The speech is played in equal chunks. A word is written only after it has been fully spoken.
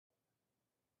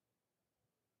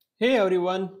Hey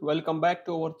everyone, welcome back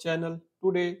to our channel.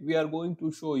 Today we are going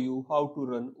to show you how to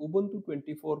run Ubuntu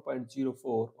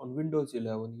 24.04 on Windows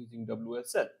 11 using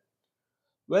WSL.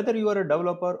 Whether you are a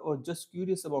developer or just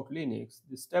curious about Linux,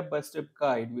 this step-by-step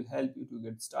guide will help you to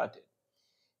get started.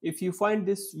 If you find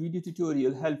this video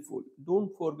tutorial helpful, don't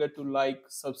forget to like,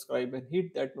 subscribe and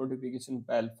hit that notification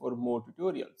bell for more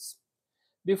tutorials.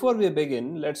 Before we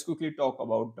begin, let's quickly talk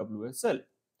about WSL.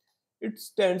 It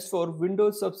stands for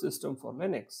Windows Subsystem for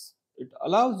Linux. It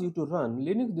allows you to run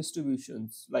Linux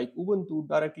distributions like Ubuntu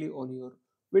directly on your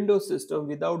Windows system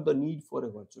without the need for a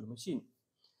virtual machine.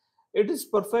 It is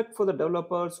perfect for the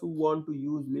developers who want to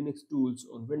use Linux tools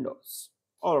on Windows.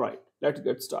 Alright, let's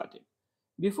get started.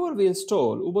 Before we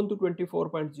install Ubuntu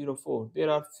 24.04,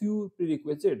 there are few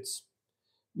prerequisites.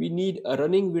 We need a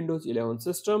running Windows 11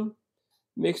 system.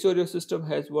 Make sure your system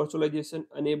has virtualization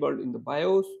enabled in the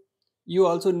BIOS. You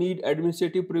also need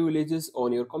administrative privileges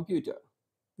on your computer.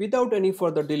 Without any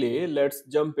further delay, let's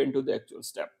jump into the actual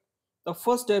step. The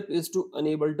first step is to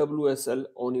enable WSL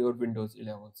on your Windows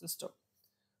 11 system.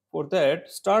 For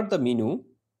that, start the menu,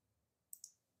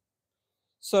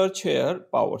 search here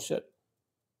PowerShell.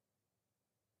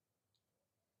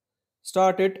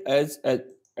 Start it as an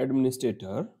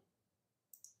administrator.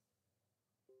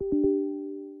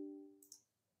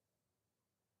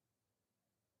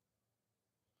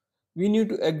 We need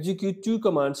to execute two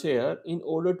commands here in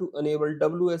order to enable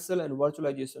WSL and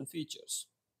virtualization features.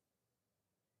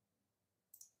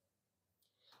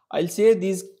 I'll share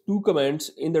these two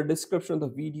commands in the description of the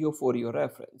video for your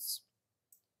reference.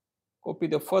 Copy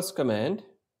the first command.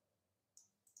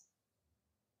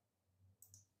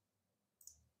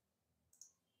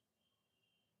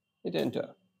 Hit enter.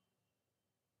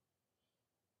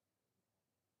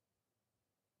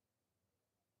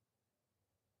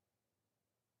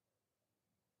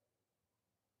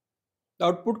 The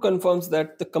output confirms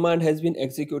that the command has been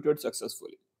executed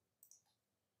successfully.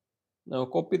 Now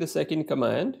copy the second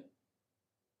command.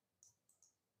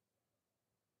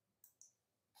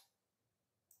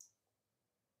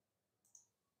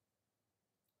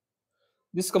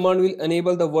 This command will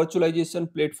enable the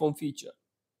virtualization platform feature.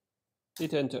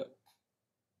 Hit enter.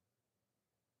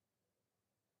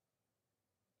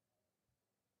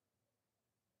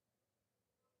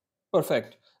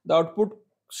 Perfect. The output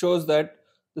shows that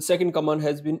the second command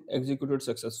has been executed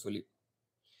successfully.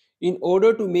 In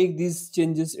order to make these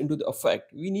changes into the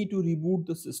effect, we need to reboot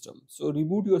the system. So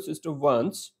reboot your system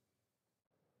once.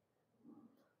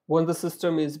 Once the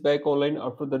system is back online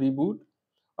after the reboot,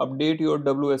 update your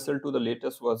WSL to the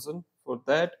latest version. For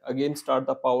that, again start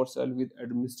the PowerShell with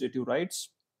administrative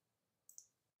rights.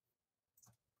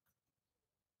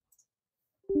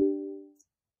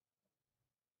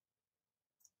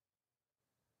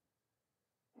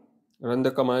 Run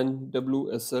the command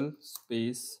WSL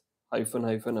space hyphen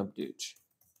update.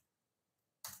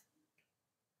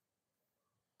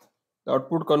 The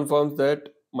output confirms that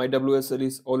my WSL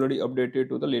is already updated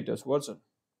to the latest version.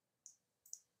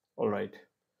 Alright.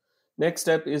 Next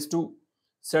step is to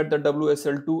set the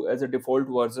WSL2 as a default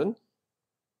version.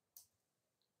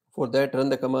 For that, run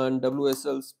the command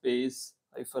WSL space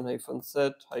hyphen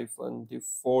set hyphen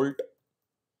default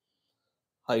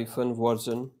hyphen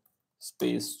version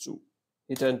space 2.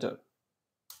 Hit enter.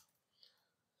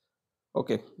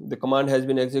 Okay, the command has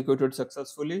been executed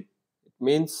successfully. It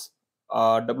means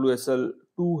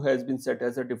WSL2 has been set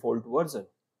as a default version.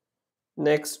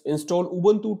 Next, install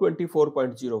Ubuntu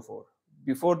 24.04.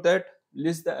 Before that,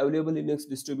 list the available Linux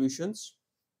distributions.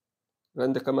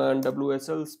 Run the command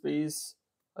WSL space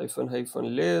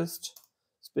hyphen list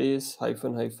space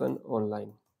hyphen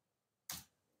online.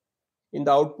 In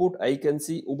the output, I can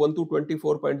see Ubuntu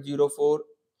 24.04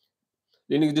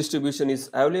 Linux distribution is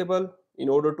available. In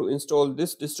order to install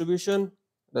this distribution,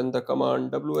 run the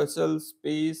command WSL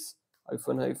space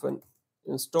hyphen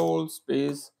install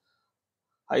space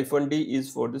 -d is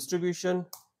for distribution,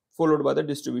 followed by the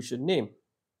distribution name.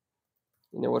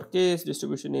 In our case,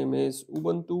 distribution name is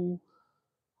Ubuntu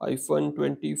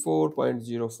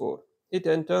 24.04. Hit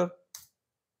enter.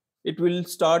 It will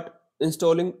start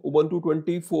installing Ubuntu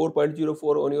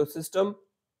 24.04 on your system.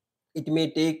 It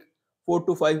may take 4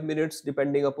 to 5 minutes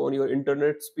depending upon your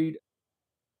internet speed.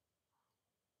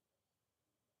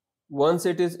 Once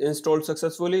it is installed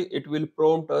successfully, it will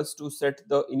prompt us to set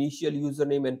the initial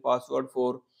username and password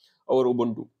for our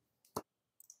Ubuntu.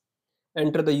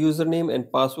 Enter the username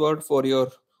and password for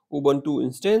your Ubuntu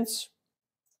instance.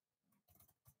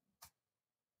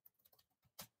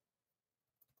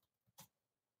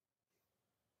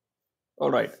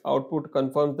 Alright, output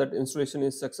confirms that installation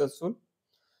is successful.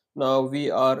 Now we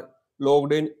are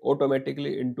logged in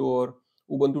automatically into our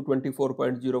Ubuntu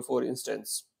 24.04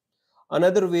 instance.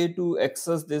 Another way to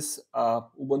access this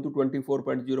Ubuntu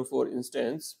 24.04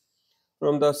 instance,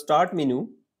 from the start menu,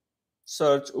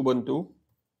 search Ubuntu,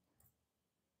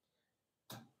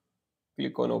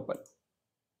 click on open.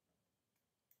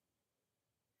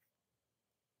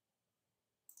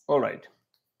 Alright,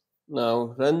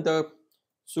 now run the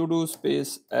sudo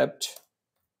space apt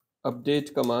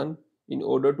update command in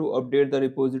order to update the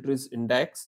repository's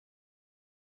index.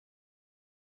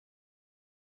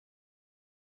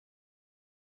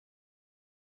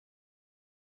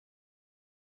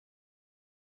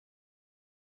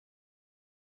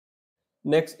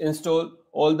 Next, install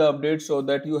all the updates so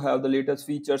that you have the latest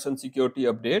features and security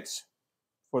updates.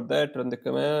 For that, run the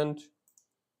command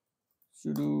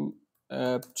sudo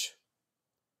apt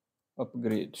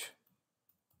upgrade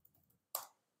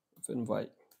y.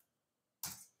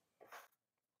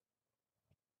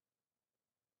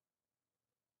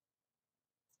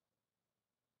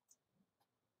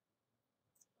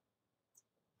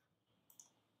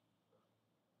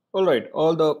 Alright,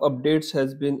 all the updates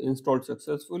has been installed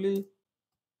successfully.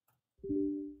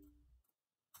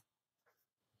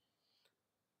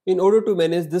 In order to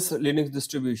manage this Linux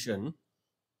distribution,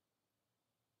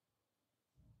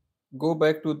 go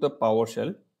back to the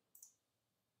PowerShell,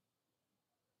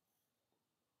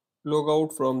 log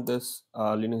out from this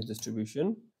Linux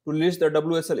distribution. To list the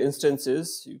WSL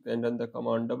instances, you can run the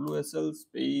command WSL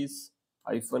space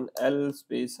 -l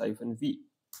space -v.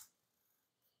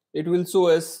 It will show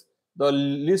us the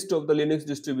list of the Linux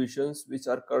distributions which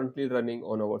are currently running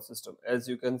on our system. As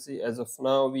you can see, as of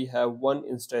now, we have one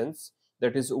instance,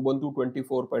 that is Ubuntu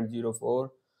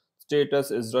 24.04.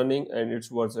 Status is running and its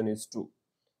version is 2.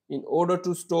 In order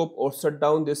to stop or shut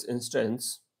down this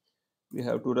instance, we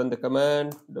have to run the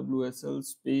command WSL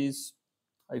space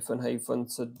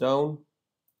 -- shut down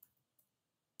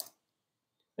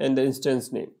and the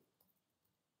instance name.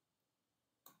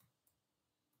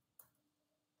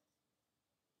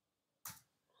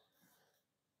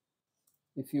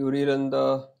 If you rerun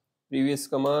the previous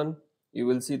command, you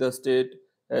will see the state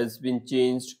has been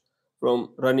changed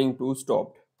from running to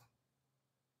stopped.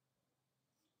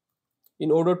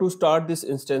 In order to start this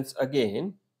instance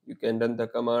again, you can run the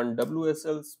command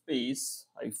WSL space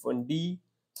 -d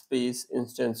space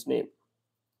instance name.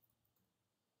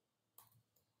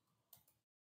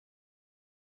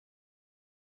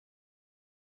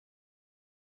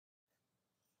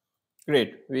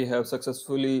 Great, we have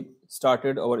successfully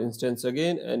started our instance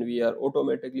again and we are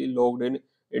automatically logged in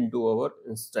into our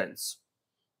instance.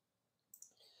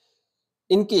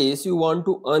 In case you want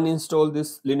to uninstall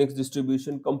this Linux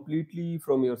distribution completely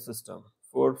from your system,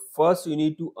 for first you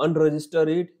need to unregister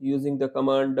it using the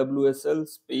command WSL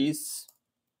space,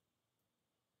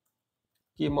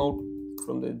 came out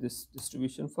from this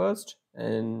distribution first,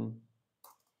 and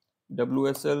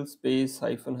WSL space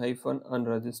 --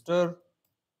 unregister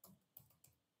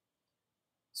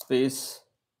space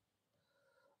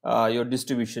your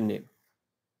distribution name.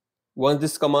 Once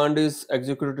this command is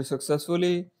executed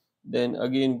successfully, then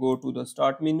again go to the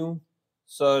start menu,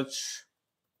 search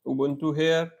Ubuntu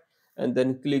here, and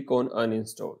then click on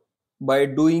uninstall. By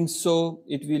doing so,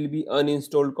 it will be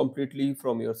uninstalled completely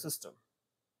from your system.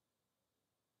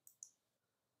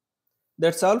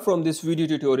 That's all from this video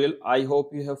tutorial. I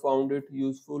hope you have found it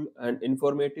useful and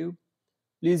informative.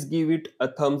 Please give it a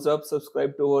thumbs up,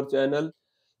 subscribe to our channel.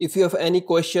 If you have any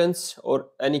questions or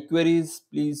any queries,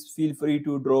 please feel free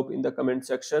to drop in the comment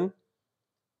section.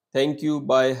 Thank you.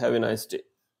 Bye. Have a nice day.